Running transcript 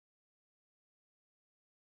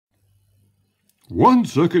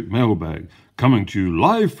OneCircuit Mailbag, coming to you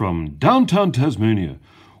live from downtown Tasmania.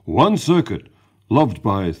 OneCircuit, loved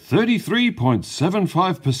by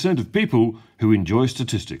 33.75% of people who enjoy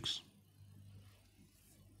statistics.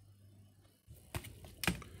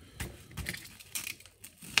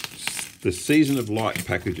 The Season of Light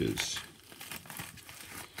packages,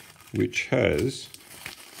 which has...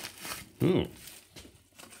 Oh,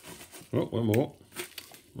 one more.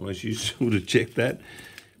 Always useful to check that.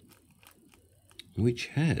 Which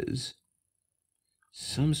has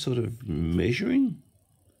some sort of measuring,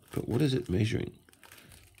 but what is it measuring?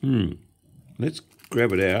 Let's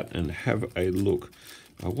grab it out and have a look.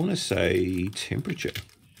 I want to say temperature,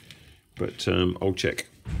 but I'll check.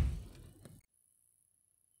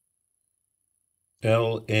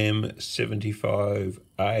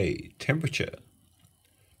 LM75A temperature,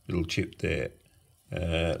 little chip there.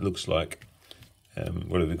 Looks like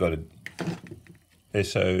what have we got? A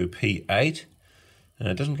SOP8.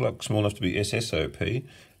 It doesn't look like small enough to be SSOP,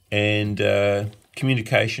 and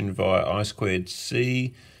communication via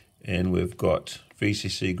I2C, and we've got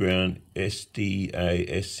VCC ground, SDA,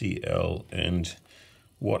 SCL, and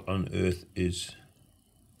what on earth is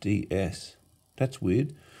DS? That's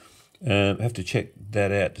weird. I have to check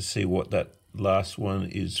that out to see what that last one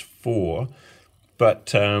is for.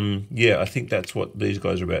 But yeah, I think that's what these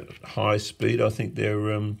guys are about. High speed, I think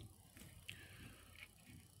they're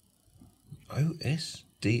OS,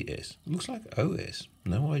 DS. Looks like OS.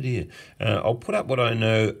 No idea. I'll put up what I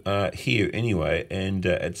know here anyway, and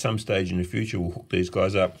at some stage in the future we'll hook these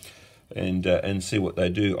guys up and see what they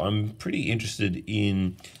do. I'm pretty interested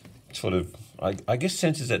in sort of, I guess,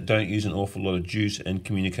 sensors that don't use an awful lot of juice and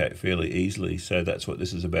communicate fairly easily. So that's what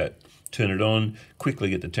this is about. Turn it on, quickly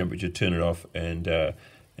get the temperature, turn it off, and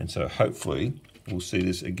so hopefully we'll see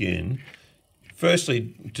this again.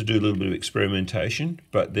 Firstly, to do a little bit of experimentation,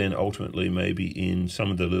 but then ultimately maybe in some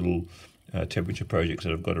of the little temperature projects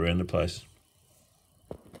that I've got around the place.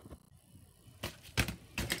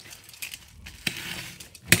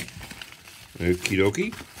 Okie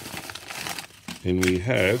dokie. And we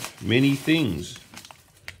have many things.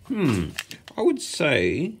 I would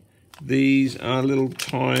say these are little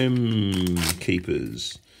time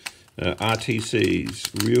keepers.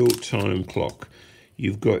 RTCs, real-time clock.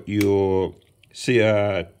 You've got your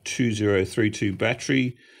CR2032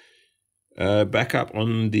 battery backup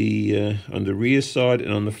on the rear side,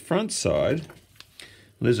 and on the front side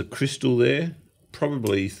there's a crystal there,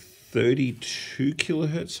 probably 32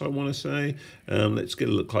 kilohertz I want to say. Let's get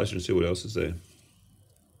a look closer and see what else is there.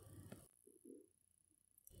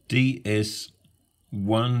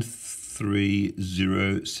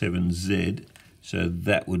 DS1307Z, so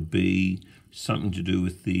that would be something to do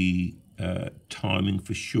with the timing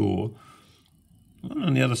for sure.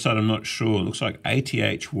 On the other side, I'm not sure. It looks like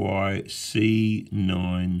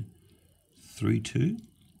ATHY-C932,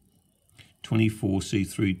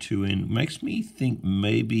 24C32N. Makes me think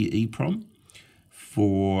maybe EEPROM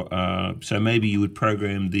for, so maybe you would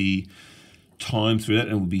program the time through that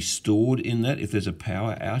and it would be stored in that if there's a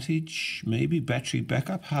power outage, maybe battery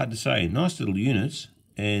backup. Hard to say. Nice little units.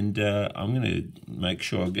 And I'm going to make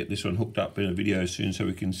sure I get this one hooked up in a video soon so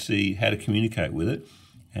we can see how to communicate with it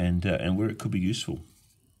and where it could be useful.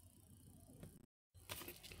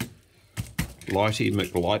 Lighty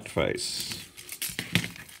McLightface.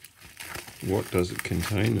 What does it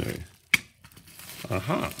contain though?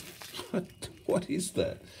 Aha! What is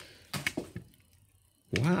that?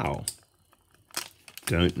 Wow.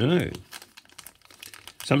 Don't know.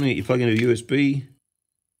 Something that you plug into a USB,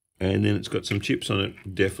 and then it's got some chips on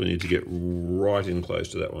it. Definitely need to get right in close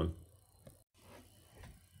to that one.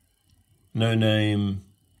 No name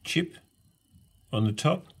chip on the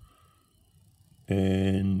top,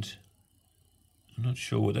 and I'm not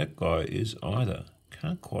sure what that guy is either.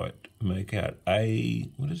 Can't quite make out.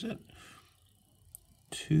 What is it?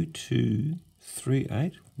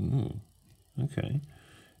 2238. Okay.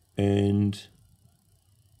 And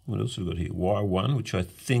what else have we got here? Y1, which I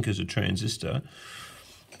think is a transistor.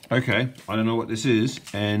 Okay, I don't know what this is,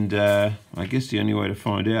 and I guess the only way to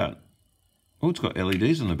find out. Oh, it's got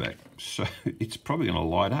LEDs on the back, so it's probably going to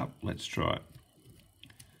light up. Let's try it.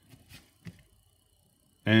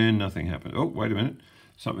 And nothing happened. Oh, wait a minute.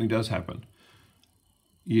 Something does happen.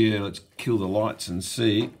 Yeah, let's kill the lights and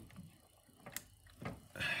see.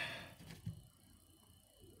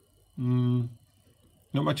 Not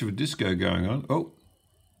much of a disco going on. Oh,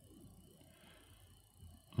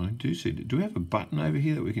 I do see it. Do we have a button over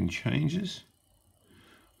here that we can change this?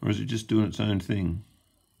 Or is it just doing its own thing?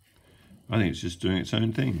 I think it's just doing its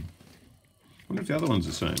own thing. I wonder if the other one's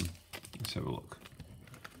the same. Let's have a look.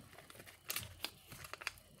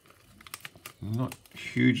 Not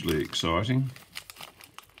hugely exciting.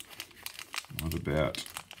 What about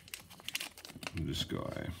this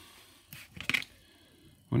guy?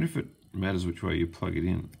 Wonder if it matters which way you plug it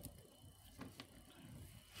in.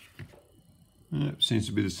 Seems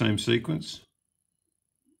to be the same sequence.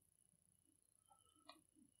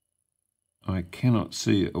 I cannot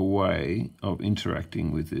see a way of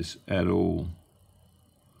interacting with this at all.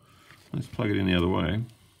 Let's plug it in the other way.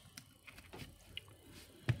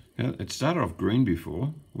 Yeah, it started off green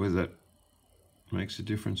before, whether that makes a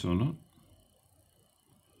difference or not.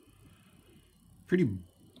 Pretty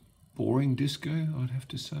boring disco, I'd have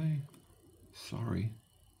to say. Sorry.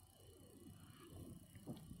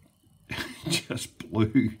 Just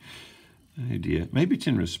blue. Oh dear. Maybe it's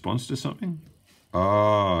in response to something.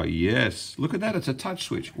 Oh, yes. Look at that. It's a touch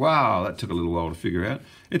switch. Wow, that took a little while to figure out.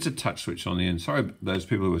 It's a touch switch on the end. Sorry, those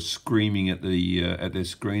people who are screaming at their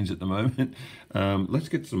screens at the moment. Let's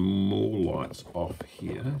get some more lights off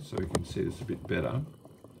here so we can see this a bit better.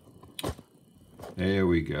 There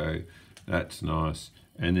we go. That's nice.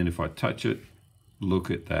 And then if I touch it,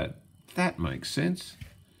 look at that. That makes sense.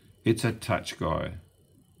 It's a touch guy.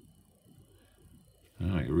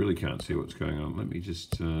 Oh, you really can't see what's going on. Let me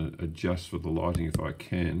just adjust for the lighting if I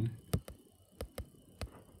can.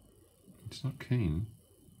 It's not keen.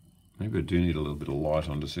 Maybe I do need a little bit of light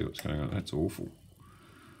on to see what's going on. That's awful.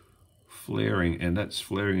 Flaring, and that's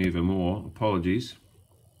flaring even more. Apologies.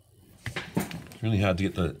 It's really hard to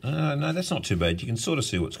get the... no, that's not too bad. You can sort of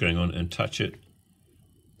see what's going on and touch it.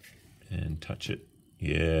 And touch it.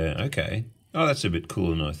 Yeah, okay. Oh, that's a bit cooler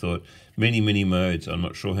than I thought. Many modes. I'm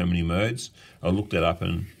not sure how many modes. I'll look that up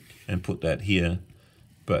and put that here.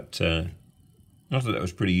 But not that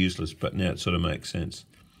was pretty useless, but now it sort of makes sense.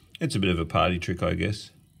 It's a bit of a party trick, I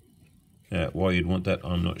guess. Why you'd want that,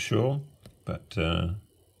 I'm not sure. But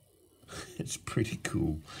it's pretty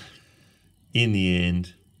cool. In the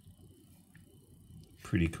end,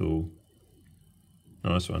 pretty cool.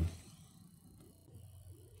 Nice one.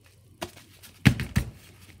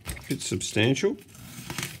 It's substantial,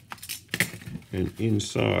 and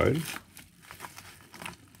inside,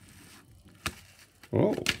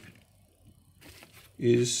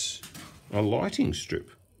 is a lighting strip.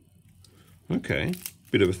 Okay,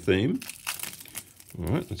 bit of a theme. All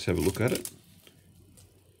right, let's have a look at it.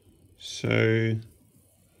 So,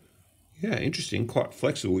 yeah, interesting, quite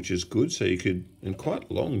flexible, which is good. So you could, and quite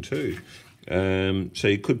long too. So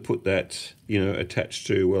you could put that, attached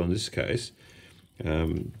to, well, in this case,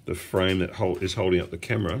 the frame that is holding up the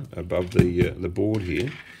camera above the board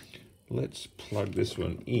here. Let's plug this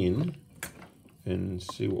one in and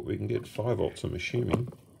see what we can get. 5 volts, I'm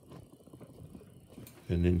assuming.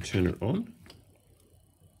 And then turn it on.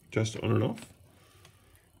 Just on and off.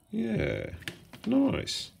 Yeah,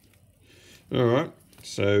 nice. All right,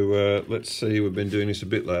 so let's see. We've been doing this a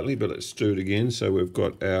bit lately, but let's do it again. So we've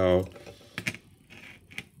got our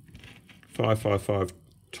 555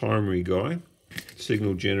 timary guy.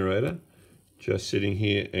 Signal generator just sitting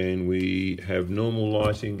here, and we have normal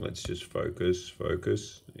lighting. Let's just focus.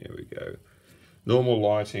 There we go. Normal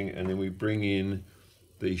lighting, and then we bring in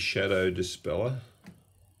the shadow dispeller.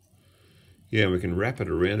 Yeah, we can wrap it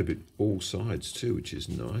around a bit all sides too, which is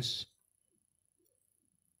nice.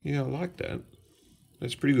 Yeah, I like that.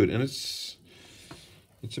 That's pretty good, and it's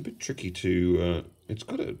a bit tricky to. It's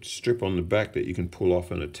got a strip on the back that you can pull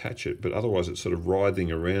off and attach it, but otherwise it's sort of writhing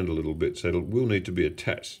around a little bit, so it will need to be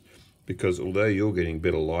attached, because although you're getting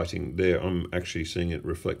better lighting there, I'm actually seeing it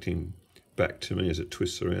reflecting back to me as it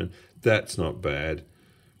twists around. That's not bad.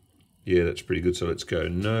 Yeah, that's pretty good. So let's go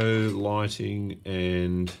no lighting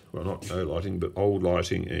and, well, not no lighting, but old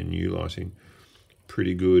lighting and new lighting.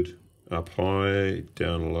 Pretty good. Up high,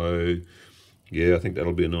 down low. Yeah, I think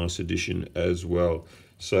that'll be a nice addition as well.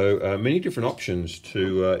 So many different options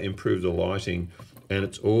to improve the lighting, and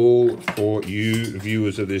it's all for you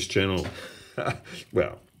viewers of this channel.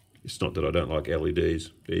 Well, it's not that I don't like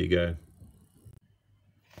LEDs. There you go.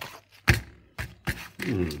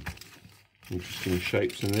 Interesting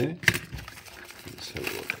shapes in there. Let's have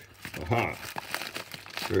a look. Aha!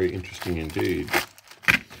 Very interesting indeed.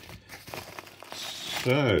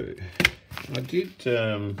 So, I did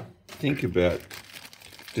think about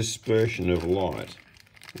dispersion of light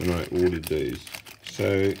when I ordered these.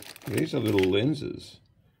 So these are little lenses,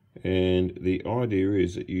 and the idea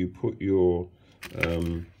is that you put your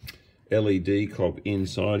LED cob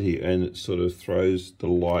inside here, and it sort of throws the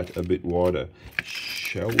light a bit wider.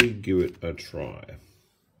 Shall we give it a try?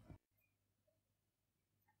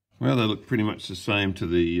 Well, they look pretty much the same to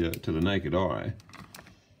the naked eye.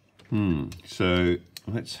 So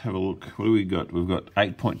let's have a look. What do we got? We've got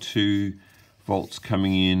 8.2 for volts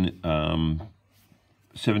coming in,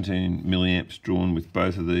 17 milliamps drawn with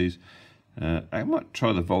both of these. I might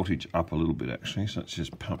try the voltage up a little bit actually, so let's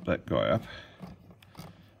just pump that guy up.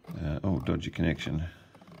 Oh, dodgy connection.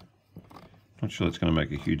 Not sure that's going to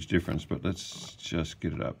make a huge difference, but let's just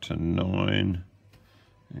get it up to 9.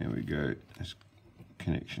 There we go. This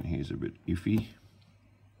connection here is a bit iffy.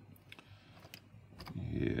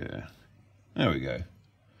 Yeah, there we go.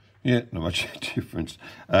 Yeah, not much difference.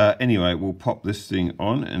 Anyway, we'll pop this thing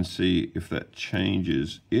on and see if that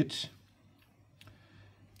changes it.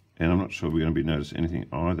 And I'm not sure we're going to be noticing anything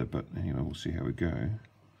either, but anyway, we'll see how we go.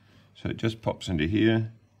 So it just pops into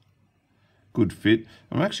here. Good fit.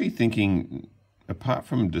 I'm actually thinking, apart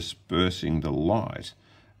from dispersing the light,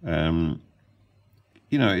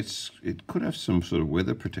 you know, it could have some sort of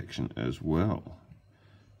weather protection as well.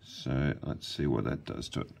 So let's see what that does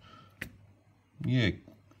to it. Yeah,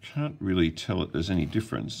 can't really tell that there's any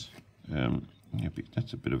difference. Yeah,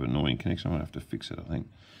 that's a bit of an annoying connection. I might have to fix it, I think.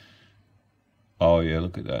 Oh yeah,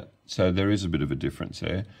 look at that. So there is a bit of a difference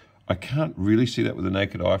there. I can't really see that with the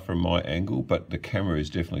naked eye from my angle, but the camera is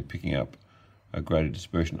definitely picking up a greater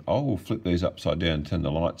dispersion. I will flip these upside down and turn the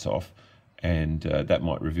lights off, and that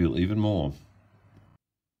might reveal even more.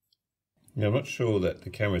 Now I'm not sure that the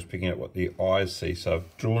camera is picking up what the eyes see, so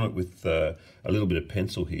I've drawn it with a little bit of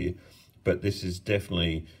pencil here, but this is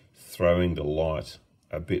definitely throwing the light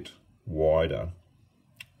a bit wider,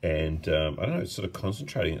 and I don't know, it's sort of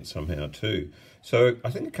concentrating it somehow too. So I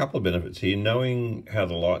think a couple of benefits here. Knowing how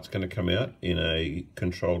the light's going to come out in a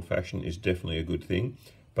controlled fashion is definitely a good thing,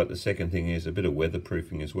 but the second thing is a bit of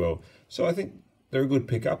weatherproofing as well. So I think they're a good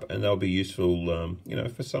pickup, and they'll be useful, you know,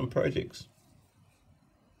 for some projects.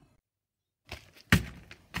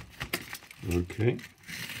 Okay,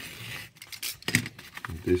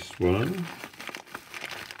 this one,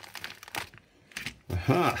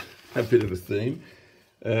 aha, a bit of a theme.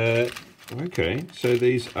 Okay, so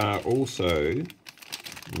these are also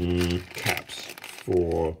caps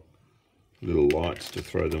for little lights to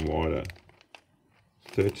throw them wider.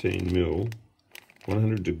 13 mil,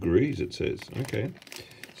 100 degrees it says. Okay,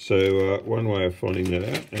 so one way of finding that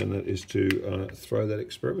out, and that is to throw that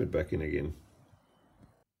experiment back in again.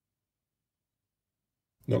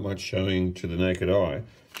 Not much showing to the naked eye.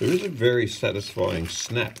 There is a very satisfying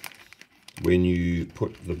snap when you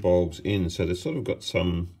put the bulbs in, so they've sort of got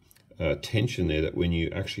some tension there that when you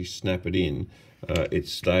actually snap it in, it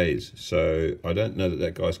stays. So I don't know that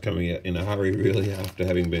that guy's coming out in a hurry really after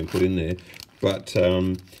having been put in there. But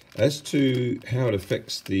as to how it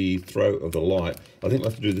affects the throw of the light, I think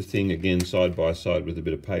we'll have to do the thing again side by side with a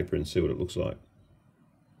bit of paper and see what it looks like.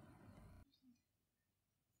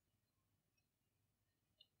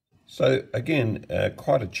 So again,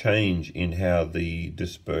 quite a change in how the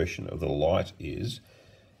dispersion of the light is.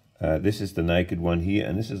 This is the naked one here,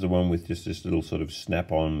 and this is the one with just this little sort of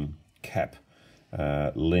snap-on cap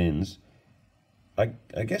lens. I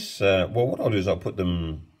guess, well, what I'll do is I'll put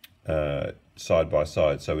them side by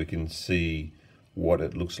side so we can see what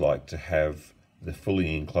it looks like to have the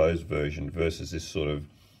fully enclosed version versus this sort of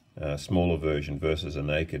smaller version versus a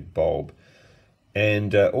naked bulb.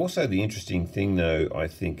 And also the interesting thing though, I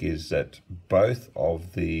think, is that both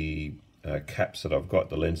of the caps that I've got,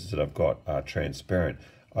 the lenses that I've got, are transparent.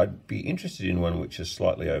 I'd be interested in one which is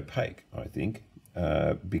slightly opaque, I think,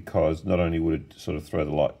 because not only would it sort of throw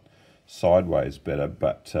the light sideways better,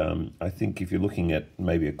 but I think if you're looking at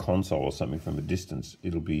maybe a console or something from a distance,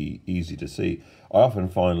 it'll be easy to see. I often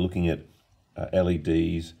find looking at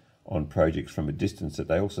LEDs on projects from a distance that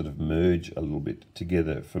they all sort of merge a little bit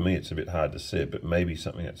together. For me, it's a bit hard to see it, but maybe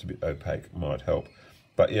something that's a bit opaque might help.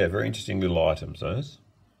 But yeah, very interesting little items, those.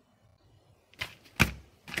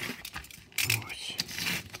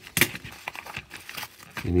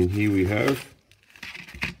 And in here we have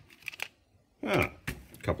a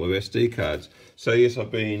couple of SD cards. So yes,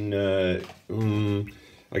 I've been,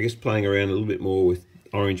 I guess, playing around a little bit more with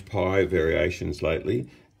Orange Pi variations lately.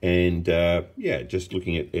 And yeah, just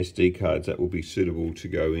looking at SD cards that will be suitable to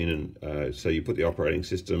go in, and so you put the operating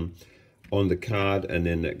system on the card, and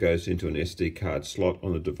then that goes into an SD card slot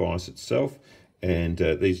on the device itself. And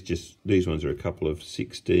these ones are a couple of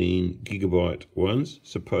 16 gigabyte ones,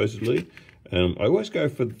 supposedly. I always go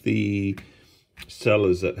for the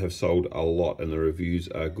sellers that have sold a lot and the reviews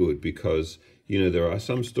are good, because you know there are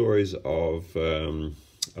some stories of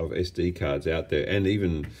SD cards out there, and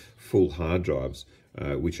even full hard drives,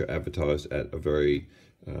 which are advertised at a very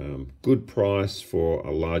good price for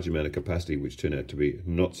a large amount of capacity, which turn out to be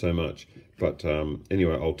not so much. But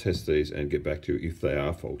anyway, I'll test these and get back to you if they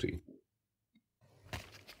are faulty.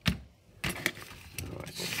 All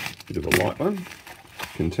right, bit of a light one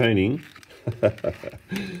containing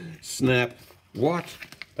Snap. What?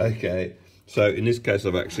 Okay. So in this case,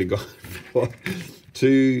 I've actually got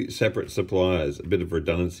two separate suppliers, a bit of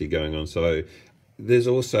redundancy going on. So there's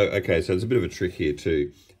also, okay, so there's a bit of a trick here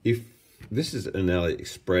too. If this is an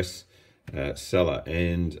AliExpress seller,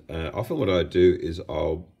 and often what I do is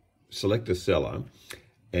I'll select a seller,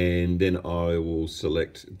 and then I will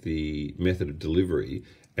select the method of delivery,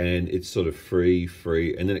 and it's sort of free,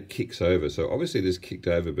 and then it kicks over. So obviously this kicked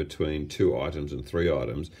over between 2 items and 3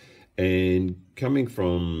 items, and coming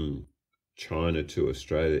from China to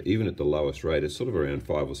Australia, even at the lowest rate, it's sort of around $5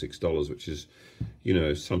 or $6, which is, you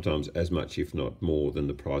know, sometimes as much, if not more, than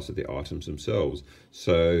the price of the items themselves.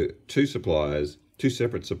 So two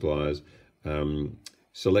separate suppliers,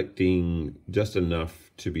 selecting just enough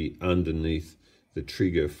to be underneath the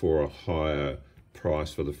trigger for a higher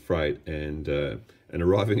price for the freight, and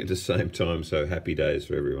arriving at the same time. So happy days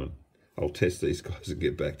for everyone. I'll test these guys and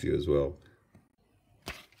get back to you as well.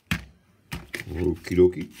 Okie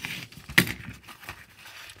dokie.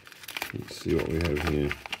 Let's see what we have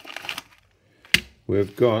here.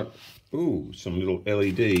 We've got some little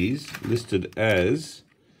LEDs listed as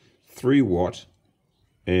 3 watt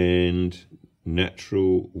and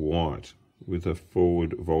natural white, with a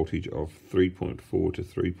forward voltage of 3.4 to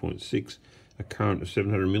 3.6, a current of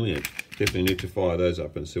 700 milliamps. Definitely need to fire those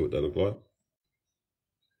up and see what they look like.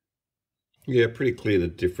 Yeah, pretty clear the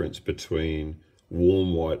difference between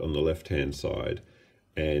warm white on the left-hand side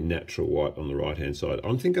and natural white on the right-hand side.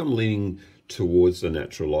 I think I'm leaning towards the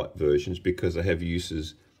natural light versions because they have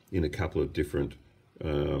uses in a couple of different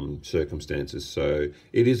circumstances. So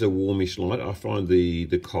it is a warmish light. I find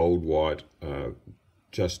the cold white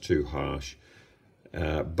just too harsh,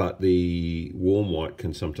 but the warm white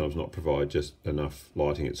can sometimes not provide just enough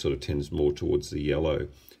lighting. It sort of tends more towards the yellow.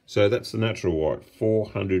 So that's the natural white,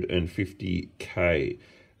 450K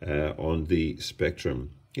on the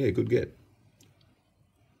Spectrum. Yeah, good get.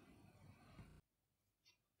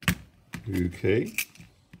 Okay.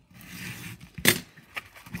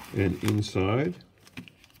 And inside,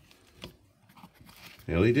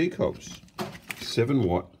 LED cobs, 7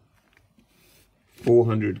 watt,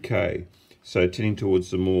 400K. So tending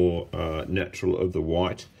towards the more natural of the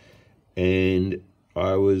white. And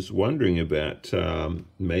I was wondering about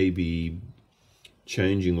maybe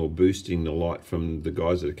changing or boosting the light from the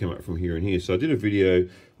guys that have come up from here and here. So I did a video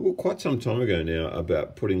quite some time ago now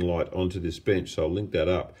about putting light onto this bench, so I'll link that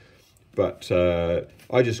up. But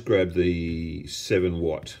I just grabbed the 7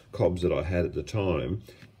 watt cobs that I had at the time,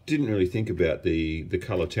 didn't really think about the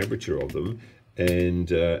color temperature of them, and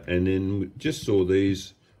then just saw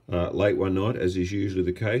these late one night, as is usually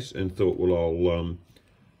the case, and thought, well,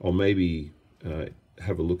 I'll maybe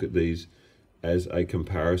have a look at these as a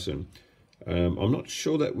comparison. I'm not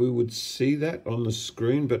sure that we would see that on the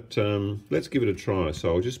screen, but let's give it a try.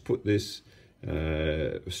 So I'll just put this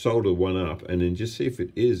solder one up and then just see if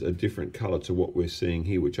it is a different color to what we're seeing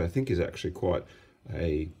here, which I think is actually quite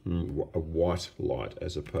a white light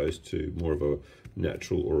as opposed to more of a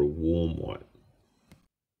natural or a warm white.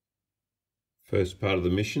 First part of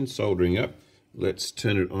the mission, soldering up. Let's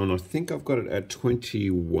turn it on. I think I've got it at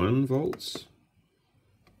 21 volts,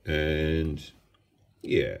 and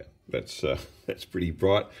yeah, that's pretty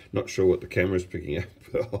bright. Not sure what the camera's picking up,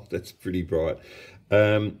 but that's pretty bright.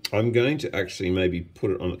 I'm going to actually maybe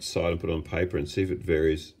put it on its side and put it on paper and see if it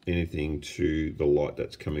varies anything to the light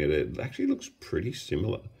that's coming out of it. It actually looks pretty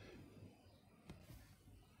similar.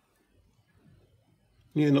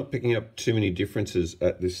 Yeah, not picking up too many differences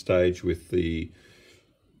at this stage with the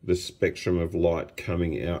spectrum of light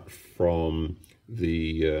coming out from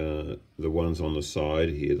the ones on the side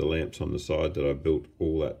here, the lamps on the side that I built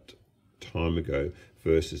all that time ago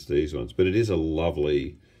versus these ones. But it is a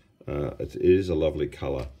lovely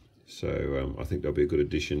color, so I think they'll be a good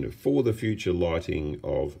addition for the future lighting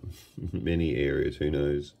of many areas. Who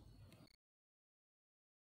knows?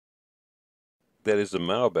 That is the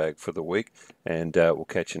mailbag for the week, and we'll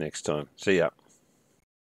catch you next time. See ya.